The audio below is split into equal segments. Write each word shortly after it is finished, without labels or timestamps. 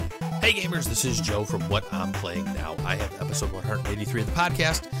Hey gamers, this is Joe from What I'm Playing Now. I have episode 183 of the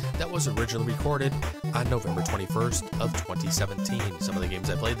podcast that was originally recorded on November 21st of 2017. Some of the games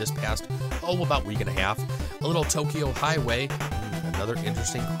I played this past, about week and a half. A little Tokyo Highway, another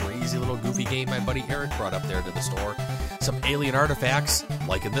interesting, crazy little goofy game my buddy Eric brought up there to the store. Some Alien Artifacts,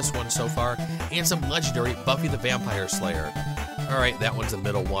 like in this one so far, and some legendary Buffy the Vampire Slayer. Alright, that one's the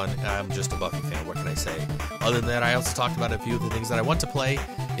middle one. I'm just a Buffy fan, what can I say? Other than that, I also talked about a few of the things that I want to play.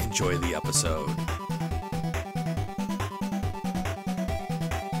 Enjoy the episode.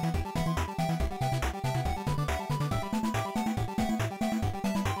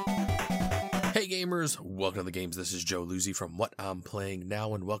 Hey gamers, welcome to the games. This is Joe Luzzi from What I'm Playing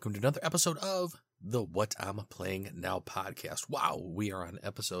Now, and welcome to another episode of the What I'm Playing Now podcast. Wow, we are on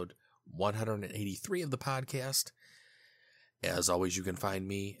episode 183 of the podcast. As always, you can find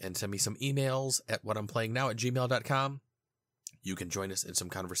me and send me some emails at whatimplayingnow@gmail.com. You can join us in some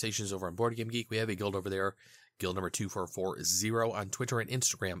conversations over on Board Game Geek. We have a guild over there, guild number 2440 on Twitter and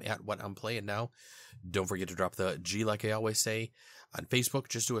Instagram at What I'm Playing Now. Don't forget to drop the G like I always say. On Facebook,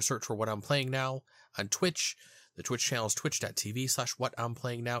 just do a search for What I'm Playing Now. On Twitch, the Twitch channel is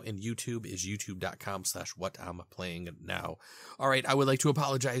twitch.tv/whatimplayingnow, and YouTube is youtube.com/whatimplayingnow. All right, I would like to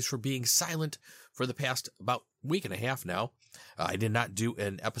apologize for being silent for the past about week and a half now. I did not do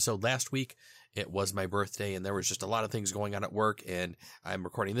an episode last week. It was my birthday, and there was just a lot of things going on at work, and I'm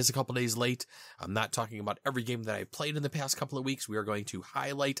recording this a couple days late. I'm not talking about every game that I've played in the past couple of weeks. We are going to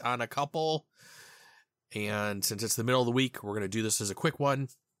highlight on a couple, and since it's the middle of the week, we're going to do this as a quick one.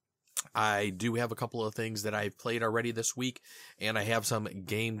 I do have a couple of things that I've played already this week, and I have some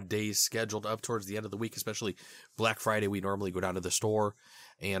game days scheduled up towards the end of the week, especially Black Friday. We normally go down to the store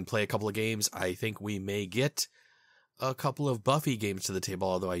and play a couple of games. I think we may get a couple of Buffy games to the table,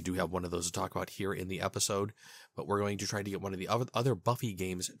 although I do have one of those to talk about here in the episode, but we're going to try to get one of the other Buffy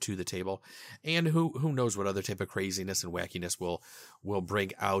games to the table, and who knows what other type of craziness and wackiness we'll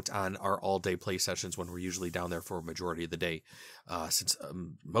bring out on our all-day play sessions when we're usually down there for a majority of the day, since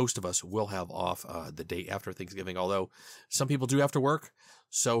most of us will have off the day after Thanksgiving, although some people do have to work.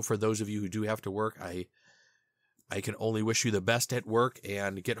 So for those of you who do have to work, I can only wish you the best at work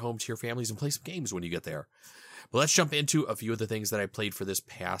and get home to your families and play some games when you get there. But let's jump into a few of the things that I played for this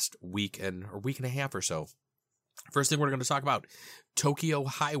past week and a half or so. First thing we're going to talk about, Tokyo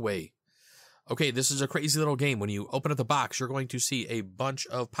Highway. Okay, this is a crazy little game. When you open up the box, you're going to see a bunch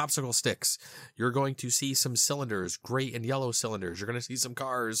of popsicle sticks. You're going to see some cylinders, gray and yellow cylinders. You're going to see some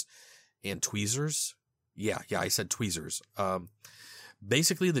cars and tweezers. Yeah, I said tweezers.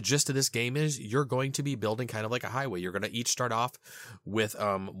 Basically, the gist of this game is you're going to be building kind of like a highway. You're going to each start off with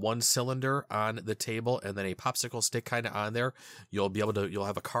one cylinder on the table and then a popsicle stick kind of on there. You'll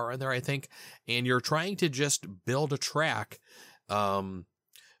have a car on there, I think. And you're trying to just build a track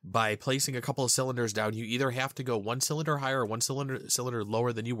by placing a couple of cylinders down. You either have to go one cylinder higher or one cylinder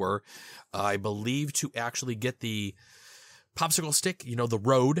lower than you were. I believe to actually get the popsicle stick, the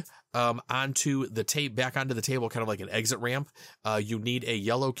road, onto the back onto the table, kind of like an exit ramp. You need a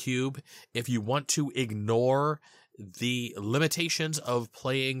yellow cube. If you want to ignore the limitations of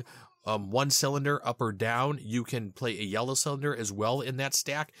playing one cylinder up or down, you can play a yellow cylinder as well in that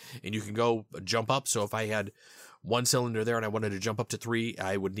stack, and you can go jump up. So if I had one cylinder there and I wanted to jump up to 3,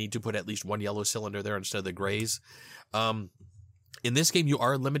 I would need to put at least one yellow cylinder there instead of the grays. In this game, you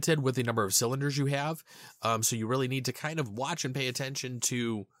are limited with the number of cylinders you have, so you really need to kind of watch and pay attention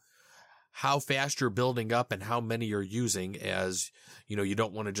to how fast you're building up and how many you're using, as you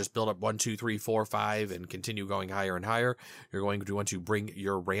don't want to just build up 1, 2, 3, 4, 5 and continue going higher and higher. You're going to want to bring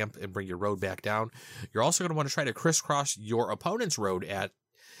your ramp and bring your road back down. You're also going to want to try to crisscross your opponent's road at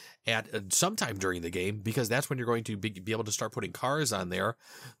sometime during the game, because that's when you're going to be able to start putting cars on there.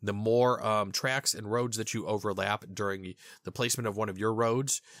 The more tracks and roads that you overlap during the placement of one of your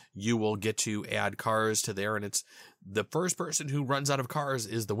roads, you will get to add cars to there, and it's the first person who runs out of cars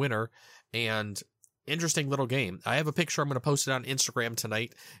is the winner. And interesting little game. I have a picture. I'm going to post it on Instagram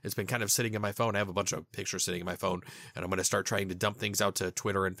tonight. It's been kind of sitting in my phone. I have a bunch of pictures sitting in my phone, and I'm going to start trying to dump things out to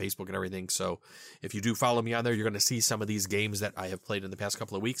Twitter and Facebook and everything. So if you do follow me on there, you're going to see some of these games that I have played in the past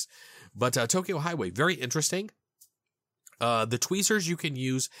couple of weeks. But Tokyo Highway, very interesting. The tweezers you can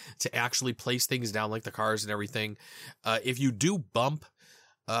use to actually place things down, like the cars and everything. If you do bump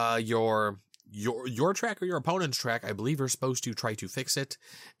your track or your opponent's track, I believe you're supposed to try to fix it,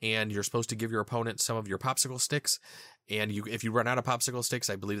 and you're supposed to give your opponent some of your popsicle sticks. And if you run out of popsicle sticks,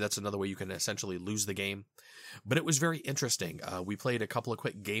 I believe that's another way you can essentially lose the game. But it was very interesting. We played a couple of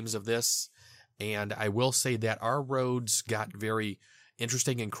quick games of this, and I will say that our roads got very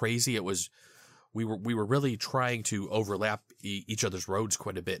interesting and crazy. It was we were really trying to overlap each other's roads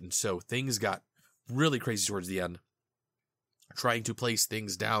quite a bit, and so things got really crazy towards the end. Trying to place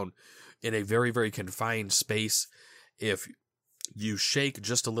things down in a very, very confined space. If you shake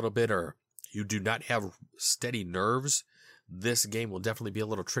just a little bit or you do not have steady nerves, this game will definitely be a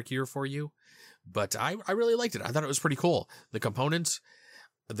little trickier for you. But I really liked it. I thought it was pretty cool. The components,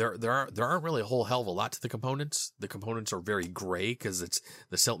 there aren't really a whole hell of a lot to the components. The components are very gray because it's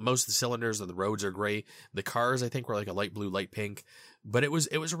most of the cylinders and the roads are gray. The cars, I think, were like a light blue, light pink. But it was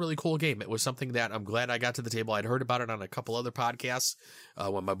a really cool game. It was something that I'm glad I got to the table. I'd heard about it on a couple other podcasts.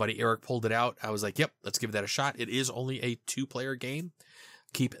 When my buddy Eric pulled it out, I was like, yep, let's give that a shot. It is only a 2-player game.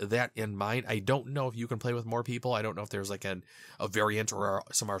 Keep that in mind. I don't know if you can play with more people. I don't know if there's like a variant or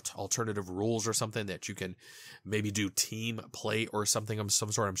some alternative rules or something that you can maybe do team play or something of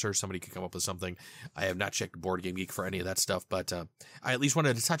some sort. I'm sure somebody could come up with something. I have not checked Board Game Geek for any of that stuff, but I at least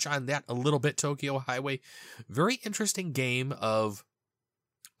wanted to touch on that a little bit. Tokyo Highway, very interesting game of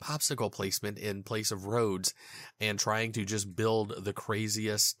popsicle placement in place of roads and trying to just build the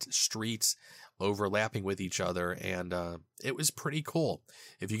craziest streets overlapping with each other, and it was pretty cool.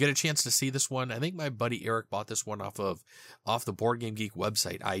 If you get a chance to see this one, I think my buddy Eric bought this one off the Board Game Geek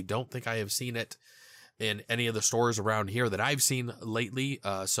website. I don't think I have seen it in any of the stores around here that I've seen lately,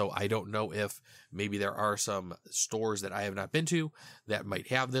 so I don't know if maybe there are some stores that I have not been to that might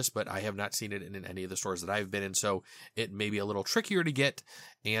have this, but I have not seen it in any of the stores that I've been in, so it may be a little trickier to get,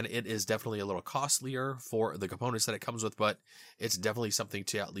 and it is definitely a little costlier for the components that it comes with, but it's definitely something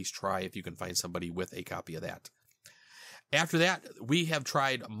to at least try if you can find somebody with a copy of that. After that, we have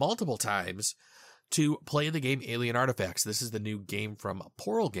tried multiple times to play the game Alien Artifacts. This is the new game from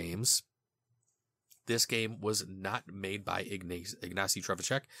Poral Games. This game was not made by Ignacy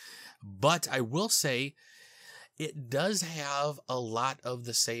Trzewiczek, but I will say it does have a lot of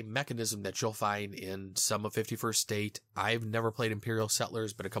the same mechanism that you'll find in some of 51st State. I've never played Imperial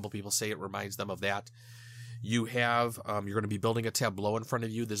Settlers, but a couple people say it reminds them of that. You have, you're going to be building a tableau in front of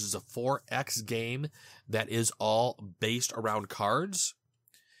you. This is a 4X game that is all based around cards.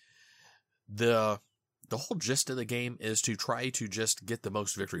 The whole gist of the game is to try to just get the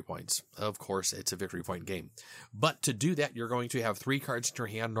most victory points. Of course, it's a victory point game. But to do that, you're going to have 3 cards in your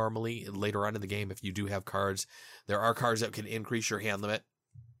hand normally. Later on in the game, if you do have cards, there are cards that can increase your hand limit.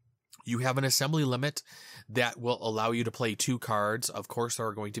 You have an assembly limit that will allow you to play 2 cards. Of course, there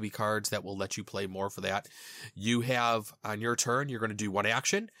are going to be cards that will let you play more for that. You have, on your turn, you're going to do 1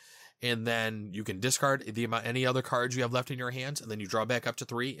 action. And then you can discard any other cards you have left in your hands, and then you draw back up to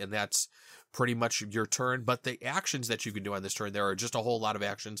 3, and that's pretty much your turn. But the actions that you can do on this turn, there are just a whole lot of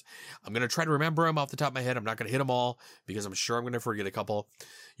actions. I'm going to try to remember them off the top of my head. I'm not going to hit them all because I'm sure I'm going to forget a couple.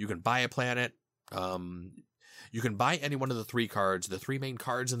 You can buy a planet. You can buy any one of the 3 cards. The 3 main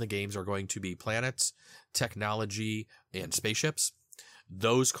cards in the games are going to be planets, technology, and spaceships.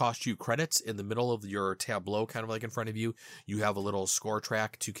 Those cost you credits. In the middle of your tableau, kind of like in front of you, you have a little score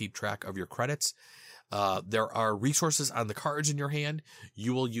track to keep track of your credits. There are resources on the cards in your hand.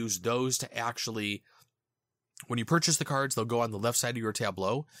 You will use those to actually, when you purchase the cards, they'll go on the left side of your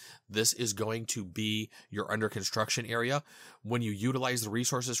tableau. This is going to be your under construction area. When you utilize the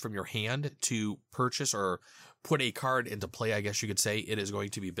resources from your hand to purchase or put a card into play, I guess you could say, it is going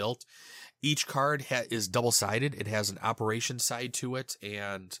to be built. Each card is double-sided. It has an operation side to it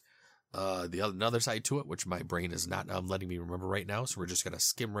and another side to it, which my brain is not letting me remember right now, so we're just going to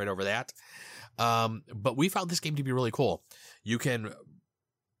skim right over that. But we found this game to be really cool. You can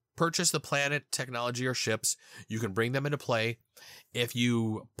purchase the planet, technology, or ships. You can bring them into play. If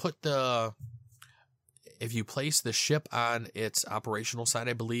you place the ship on its operational side,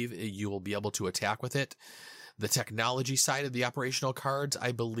 I believe, you will be able to attack with it. The technology side of the operational cards,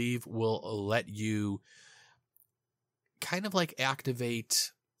 I believe, will let you kind of like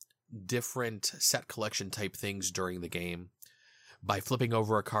activate different set collection type things during the game by flipping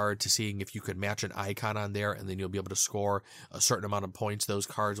over a card to seeing if you could match an icon on there, and then you'll be able to score a certain amount of points. Those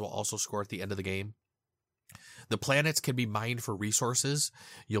cards will also score at the end of the game. The planets can be mined for resources.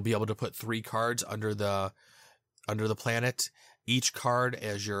 You'll be able to put 3 cards under the planet. Each card,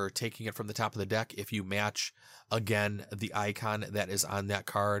 as you're taking it from the top of the deck, if you match, again, the icon that is on that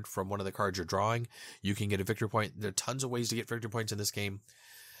card from one of the cards you're drawing, you can get a victory point. There are tons of ways to get victory points in this game.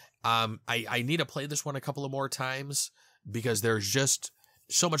 I need to play this one a couple of more times because there's just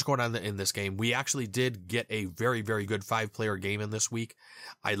so much going on in this game. We actually did get a very, very good 5-player game in this week.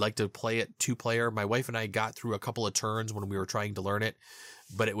 I'd like to play it 2-player. My wife and I got through a couple of turns when we were trying to learn it.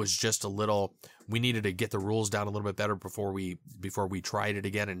 but it was just a little, we needed to get the rules down a little bit better before we tried it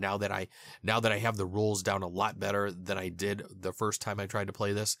again. And now that I have the rules down a lot better than I did the first time I tried to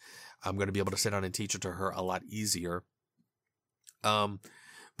play this, I'm going to be able to sit down and teach it to her a lot easier.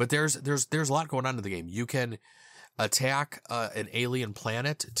 But there's a lot going on in the game. You can attack an alien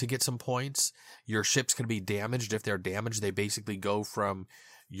planet to get some points. Your ships can be damaged. If they're damaged, they basically go from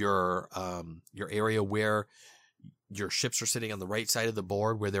your area where your ships are sitting on the right side of the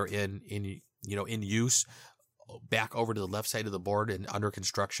board, where they're in use, back over to the left side of the board and under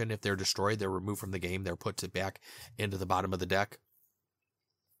construction. If they're destroyed, they're removed from the game. They're put back into the bottom of the deck.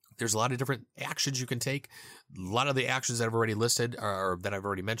 There's a lot of different actions you can take. A lot of the actions that I've already listed or that I've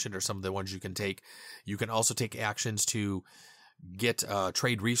already mentioned are some of the ones you can take. You can also take actions to get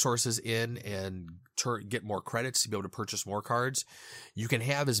trade resources in and get more credits to be able to purchase more cards. You can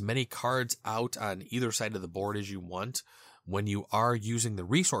have as many cards out on either side of the board as you want. When you are using the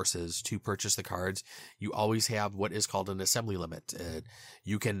resources to purchase the cards, you always have what is called an assembly limit.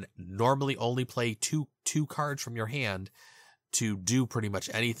 You can normally only play two cards from your hand to do pretty much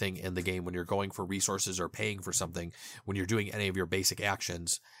anything in the game when you're going for resources or paying for something, when you're doing any of your basic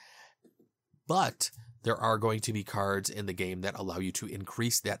actions. But there are going to be cards in the game that allow you to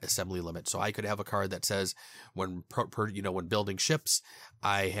increase that assembly limit. So I could have a card that says when building ships,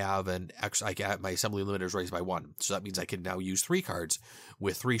 I have my assembly limit is raised by 1. So that means I can now use 3 cards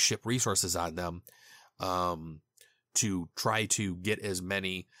with 3 ship resources on them, to try to get as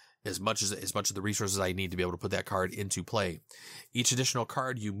much of the resources I need to be able to put that card into play. Each additional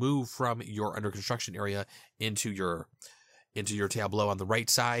card you move from your under construction area into your tableau on the right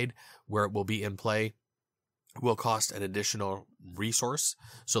side, where it will be in play, will cost an additional resource.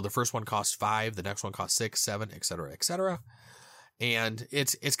 So the first one costs 5, the next one costs 6, 7, etc., etc. And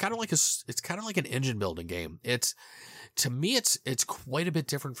it's kind of like an engine building game. To me it's quite a bit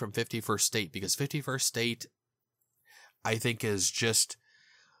different from 51st State, because 51st State, I think, is just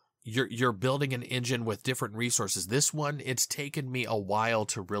you're building an engine with different resources. This one, it's taken me a while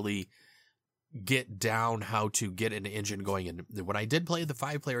to really get down how to get an engine going. And when I did play the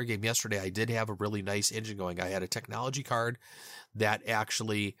 5-player game yesterday, I did have a really nice engine going. I had a technology card that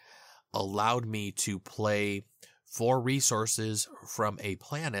actually allowed me to play 4 resources from a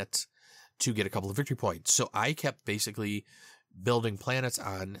planet to get a couple of victory points. So I kept basically building planets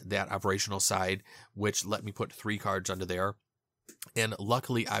on that operational side, which let me put 3 cards under there. And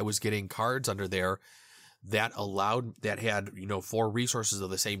luckily I was getting cards under there that had 4 resources of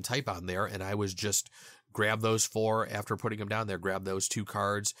the same type on there, and I was just grab those 4 after putting them down there, grab those 2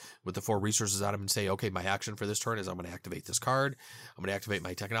 cards with the 4 resources on them and say, okay, my action for this turn is I'm going to activate this card, I'm going to activate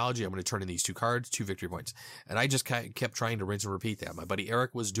my technology, I'm going to turn in these 2 cards, 2 victory points. And I just kept trying to rinse and repeat that. My buddy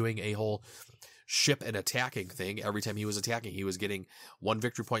Eric was doing a whole ship and attacking thing. Every time he was attacking, he was getting 1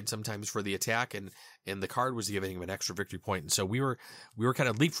 victory point sometimes for the attack, and the card was giving him an extra victory point. And so we were kind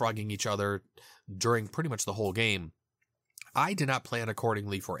of leapfrogging each other during pretty much the whole game. I did not plan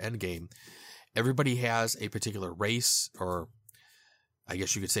accordingly for endgame. Everybody has a particular race, or I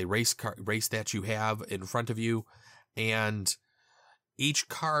guess you could say race that you have in front of you, and each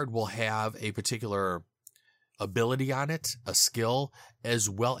card will have a particular ability on it, a skill, as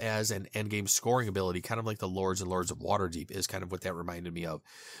well as an endgame scoring ability, kind of like the Lords and Lords of Waterdeep is kind of what that reminded me of.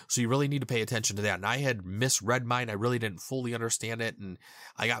 So you really need to pay attention to that. And I had misread mine. I really didn't fully understand it, and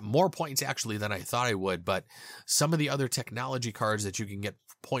I got more points actually than I thought I would. But some of the other technology cards that you can get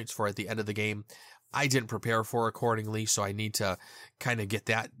points for at the end of the game, I didn't prepare for accordingly, so I need to kind of get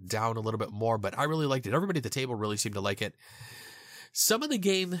that down a little bit more. But I really liked it. Everybody at the table really seemed to like it. Some of the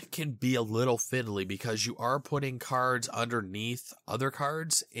game can be a little fiddly because you are putting cards underneath other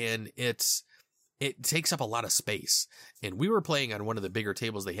cards, and it takes up a lot of space. And we were playing on one of the bigger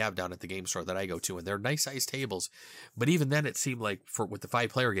tables they have down at the game store that I go to, and they're nice sized tables. But even then, it seemed like with the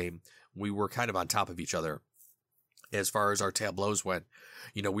 5-player game, we were kind of on top of each other as far as our tableaus went.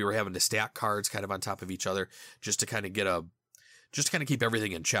 We were having to stack cards kind of on top of each other just to kind of keep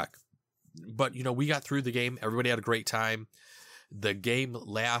everything in check. But, we got through the game. Everybody had a great time. The game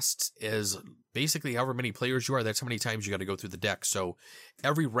lasts as basically however many players you are, that's how many times you got to go through the deck. So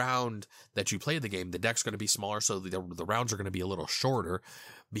every round that you play the game, the deck's going to be smaller, so the rounds are going to be a little shorter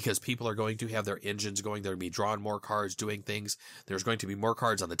because people are going to have their engines going. They're going to be drawing more cards, doing things. There's going to be more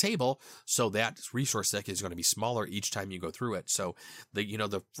cards on the table, so that resource deck is going to be smaller each time you go through it. So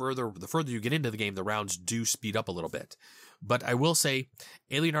the further you get into the game, the rounds do speed up a little bit. But I will say,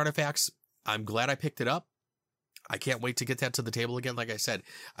 Alien Artifacts, I'm glad I picked it up. I can't wait to get that to the table again. Like I said,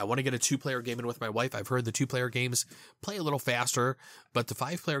 I want to get a 2-player game in with my wife. I've heard the 2-player games play a little faster, but the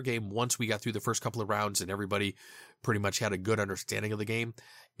 5-player game, once we got through the first couple of rounds and everybody pretty much had a good understanding of the game,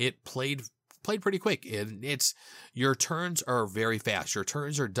 it played pretty quick. And your turns are very fast. Your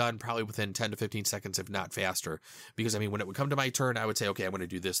turns are done probably within 10 to 15 seconds, if not faster. Because, I mean, when it would come to my turn, I would say, okay, I'm going to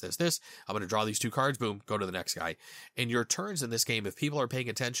do this. I'm going to draw these 2 cards. Boom, go to the next guy. And your turns in this game, if people are paying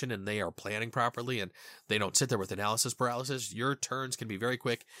attention and they are planning properly and they don't sit there with analysis paralysis, your turns can be very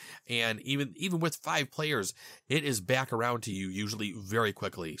quick. And even with 5 players, it is back around to you usually very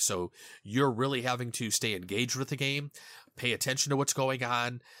quickly. So you're really having to stay engaged with the game, pay attention to what's going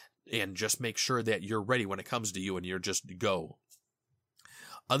on, and just make sure that you're ready when it comes to you and you're just go.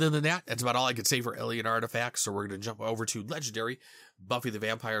 Other than that, that's about all I could say for Alien Artifacts. So we're going to jump over to Legendary, Buffy the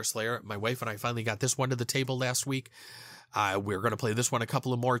Vampire Slayer. My wife and I finally got this one to the table last week. We're going to play this one a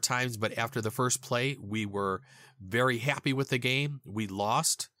couple of more times, but after the first play, we were very happy with the game. We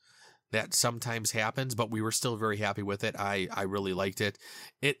lost. That sometimes happens, but we were still very happy with it. I really liked it.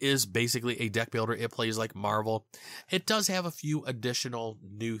 It is basically a deck builder. It plays like Marvel. It does have a few additional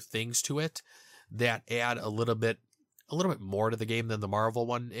new things to it that add a little bit more to the game than the Marvel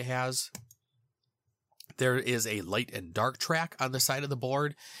one it has. There is a light and dark track on the side of the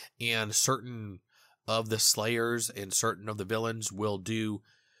board, and certain of the Slayers and certain of the villains will be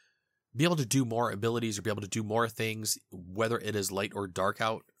able to do more abilities or be able to do more things, whether it is light or dark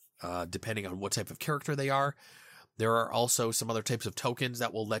out. Depending on what type of character they are. There are also some other types of tokens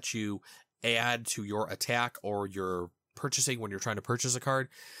that will let you add to your attack or your purchasing when you're trying to purchase a card.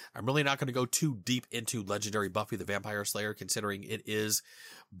 I'm really not going to go too deep into Legendary Buffy the Vampire Slayer, considering it is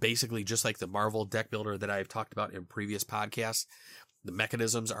basically just like the Marvel deck builder that I've talked about in previous podcasts. The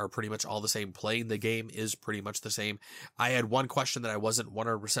mechanisms are pretty much all the same. Playing the game is pretty much the same. I had one question that I wasn't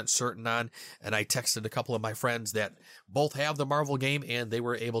 100% certain on, and I texted a couple of my friends that both have the Marvel game, and they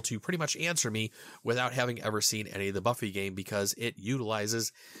were able to pretty much answer me without having ever seen any of the Buffy game, because it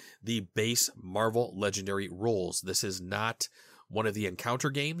utilizes the base Marvel Legendary rules. This is not one of the encounter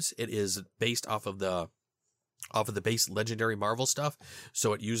games. It is based off of the base Legendary Marvel stuff,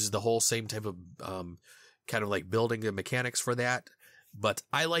 so it uses the whole same type of kind of like building the mechanics for that. But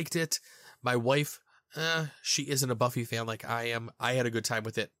I liked it. My wife, she isn't a Buffy fan like I am. I had a good time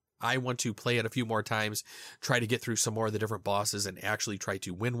with it. I want to play it a few more times, try to get through some more of the different bosses and actually try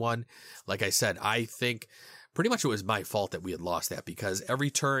to win one. Like I said, I think pretty much it was my fault that we had lost that, because every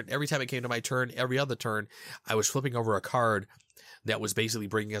time it came to my turn, every other turn, I was flipping over a card that was basically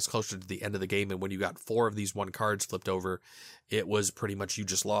bringing us closer to the end of the game. And when you got 4 of these 1 cards flipped over, it was pretty much you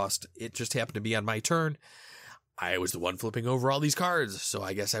just lost. It just happened to be on my turn. I was the one flipping over all these cards, so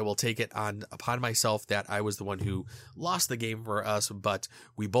I guess I will take it upon myself that I was the one who lost the game for us, but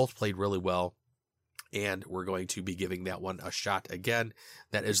we both played really well, and we're going to be giving that one a shot again.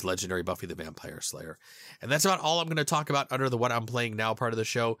 That is Legendary Buffy the Vampire Slayer. And that's about all I'm going to talk about under the What I'm Playing Now part of the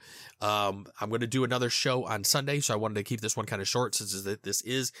show. I'm going to do another show on Sunday, so I wanted to keep this one kind of short, since this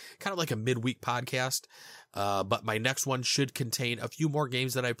is kind of like a midweek podcast. But my next one should contain a few more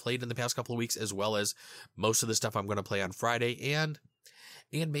games that I played in the past couple of weeks, as well as most of the stuff I'm going to play on Friday. And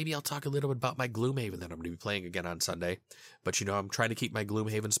maybe I'll talk a little bit about my Gloomhaven that I'm going to be playing again on Sunday. But, I'm trying to keep my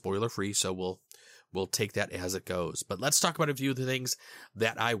Gloomhaven spoiler free, so we'll take that as it goes. But let's talk about a few of the things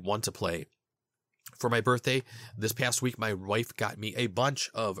that I want to play. For my birthday this past week, my wife got me a bunch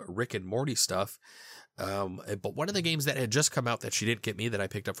of Rick and Morty stuff. But one of the games that had just come out that she didn't get me, that I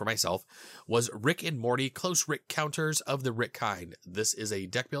picked up for myself, was Rick and Morty Close Rick Counters of the Rick Kind. This is a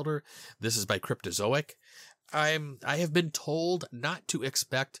deck builder. This is by Cryptozoic. I have been told not to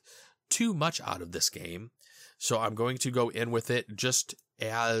expect too much out of this game, so I'm going to go in with it just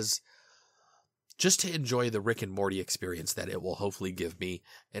to enjoy the Rick and Morty experience that it will hopefully give me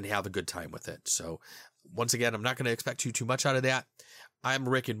and have a good time with it. So once again, I'm not going to expect too much out of that. I'm a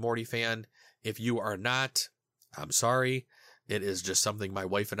Rick and Morty fan. If you are not, I'm sorry. It is just something my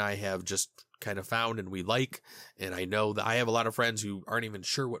wife and I have just kind of found and we like. And I know that I have a lot of friends who aren't even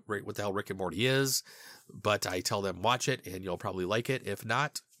sure what the hell Rick and Morty is, but I tell them watch it and you'll probably like it. If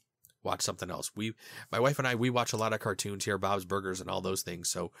not, watch something else. My wife and I, we watch a lot of cartoons here, Bob's Burgers and all those things.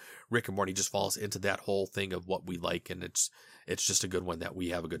 So Rick and Morty just falls into that whole thing of what we like. And it's just a good one that we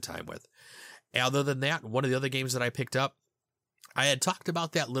have a good time with. Other than that, one of the other games that I picked up, I had talked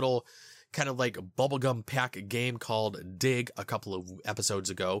about that little kind of like bubblegum pack game called Dig a couple of episodes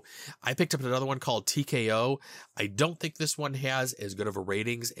ago. I picked up another one called TKO. I don't think this one has as good of a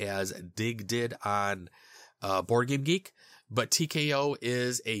ratings as Dig did on Board Game Geek, but TKO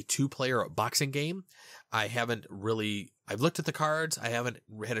is a 2-player boxing game. I I've looked at the cards. I haven't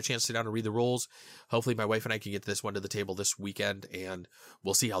had a chance to sit down and read the rules. Hopefully my wife and I can get this one to the table this weekend, and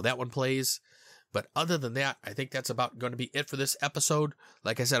we'll see how that one plays. But other than that, I think that's about going to be it for this episode.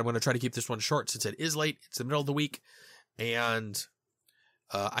 Like I said, I'm going to try to keep this one short since it is late. It's the middle of the week, and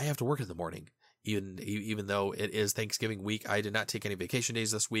I have to work in the morning. Even though it is Thanksgiving week, I did not take any vacation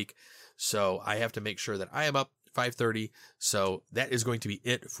days this week, so I have to make sure that I am up 5:30. So that is going to be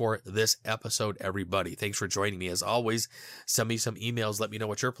it for this episode, everybody. Thanks for joining me. As always, send me some emails. Let me know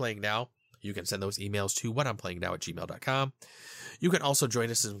what you're playing now. You can send those emails to whatimplayingnow@gmail.com. You can also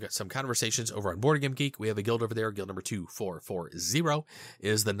join us in some conversations over on Board Game Geek. We have a guild over there. Guild number 2440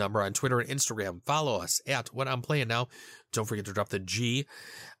 is the number on Twitter and Instagram. Follow us at What I'm Playing Now. Don't forget to drop the G.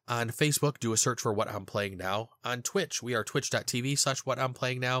 On Facebook, do a search for What I'm Playing Now. On Twitch, we are twitch.tv/What I'm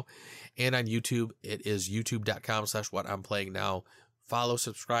Playing Now. And on YouTube, it is youtube.com/What I'm Playing Now. Follow,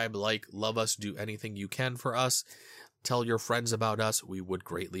 subscribe, like, love us, do anything you can for us. Tell your friends about us. We would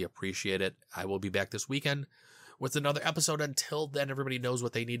greatly appreciate it. I will be back this weekend with another episode. Until then, everybody knows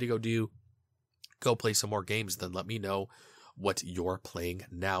what they need to go do. Go play some more games. Then let me know what you're playing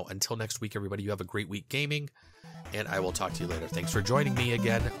now. Until next week, everybody, you have a great week gaming, and I will talk to you later. Thanks for joining me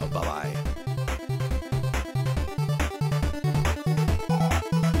again. Bye-bye.